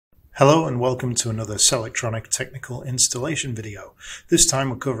Hello and welcome to another Selectronic technical installation video. This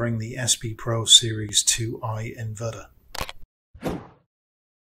time we're covering the SP PRO Series 2i inverter.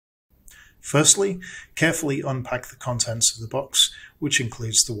 Firstly, carefully unpack the contents of the box, which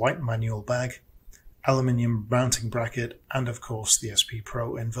includes the white manual bag, aluminium mounting bracket, and of course the SP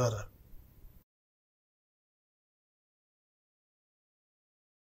PRO inverter.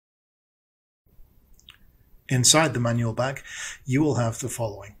 Inside the manual bag, you will have the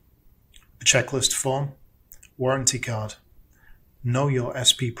following: a checklist form, warranty card, Know Your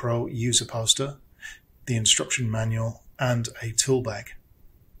SP PRO user poster, the instruction manual, and a tool bag.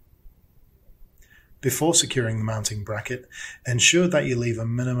 Before securing the mounting bracket, ensure that you leave a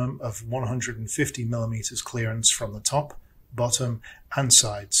minimum of 150 mm clearance from the top, bottom, and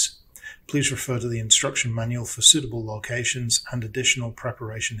sides. Please refer to the instruction manual for suitable locations and additional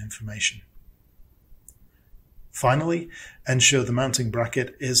preparation information. Finally, ensure the mounting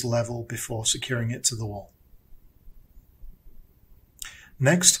bracket is level before securing it to the wall.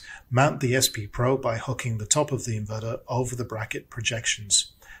 Next, mount the SP PRO by hooking the top of the inverter over the bracket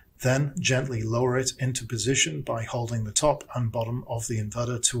projections. Then gently lower it into position by holding the top and bottom of the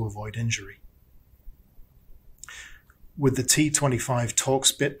inverter to avoid injury. With the T25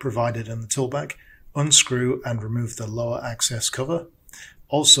 Torx bit provided in the tool bag, unscrew and remove the lower access cover,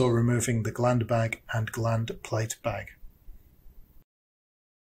 also removing the gland bag and gland plate bag.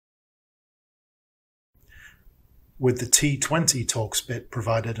 With the T20 Torx bit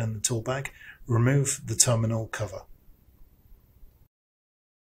provided in the tool bag, remove the terminal cover.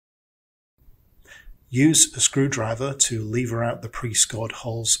 Use a screwdriver to lever out the pre-scored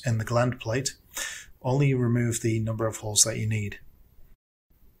holes in the gland plate. Only remove the number of holes that you need.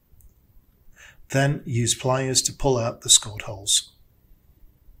 Then use pliers to pull out the scored holes.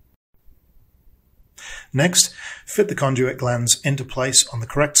 Next, fit the conduit glands into place on the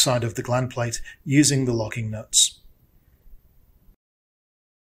correct side of the gland plate using the locking nuts.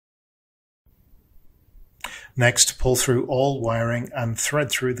 Next, pull through all wiring and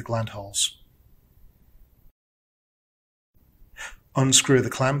thread through the gland holes. Unscrew the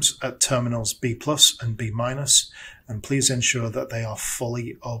clamps at terminals B+ and B-, and please ensure that they are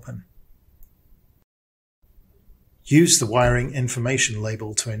fully open. Use the wiring information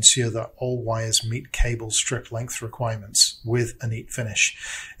label to ensure that all wires meet cable strip length requirements with a neat finish.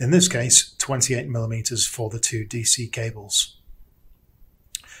 In this case, 28 mm for the two DC cables.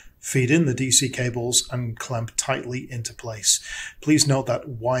 Feed in the DC cables and clamp tightly into place. Please note that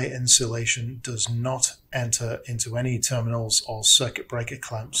wire insulation does not enter into any terminals or circuit breaker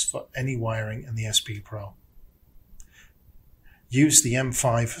clamps for any wiring in the SP PRO. Use the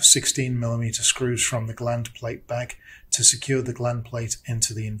M5 16 mm screws from the gland plate bag to secure the gland plate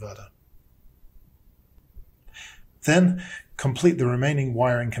into the inverter. Then, complete the remaining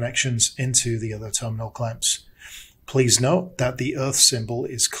wiring connections into the other terminal clamps. Please note that the earth symbol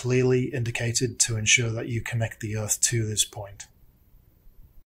is clearly indicated to ensure that you connect the earth to this point.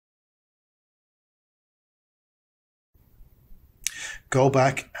 Go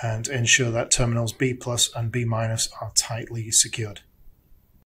back and ensure that terminals B+ and B- are tightly secured.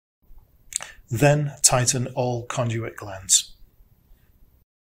 Then tighten all conduit glands.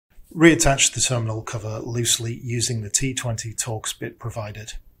 Reattach the terminal cover loosely using the T20 Torx bit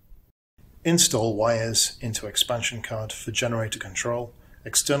provided. Install wires into expansion card for generator control,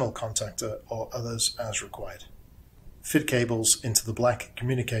 external contactor, or others as required. Fit cables into the black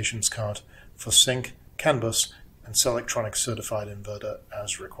communications card for sync, CAN bus, and Selectronic certified inverter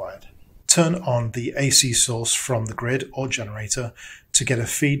as required. Turn on the AC source from the grid or generator to get a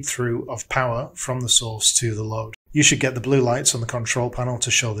feed through of power from the source to the load. You should get the blue lights on the control panel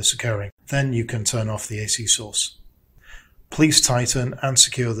to show this occurring. Then you can turn off the AC source. Please tighten and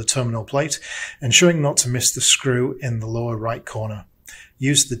secure the terminal plate, ensuring not to miss the screw in the lower right corner.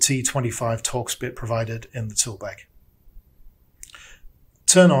 Use the T25 Torx bit provided in the tool bag.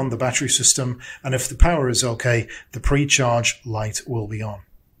 Turn on the battery system, and if the power is okay, the pre-charge light will be on.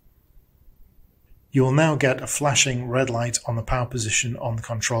 You will now get a flashing red light on the power position on the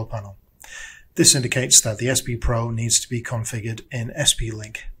control panel. This indicates that the SP PRO needs to be configured in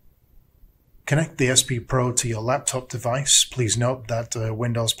SP-Link. Connect the SP PRO to your laptop device. Please note that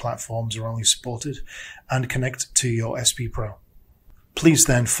Windows platforms are only supported, and connect to your SP PRO. Please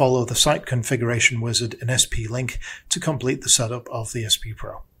then follow the site configuration wizard in SP-Link to complete the setup of the SP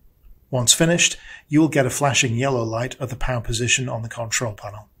PRO. Once finished, you will get a flashing yellow light at the power position on the control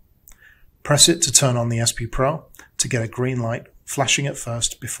panel. Press it to turn on the SP PRO to get a green light flashing at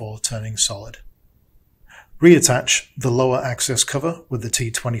first before turning solid. Reattach the lower access cover with the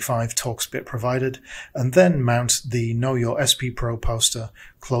T25 Torx bit provided, and then mount the Know Your SP Pro poster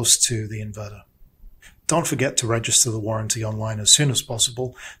close to the inverter. Don't forget to register the warranty online as soon as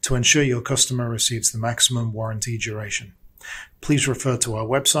possible to ensure your customer receives the maximum warranty duration. Please refer to our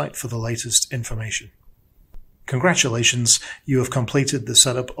website for the latest information. Congratulations, you have completed the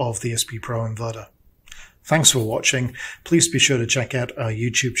setup of the SP Pro inverter. Thanks for watching. Please be sure to check out our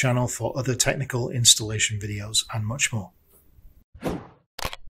YouTube channel for other technical installation videos and much more.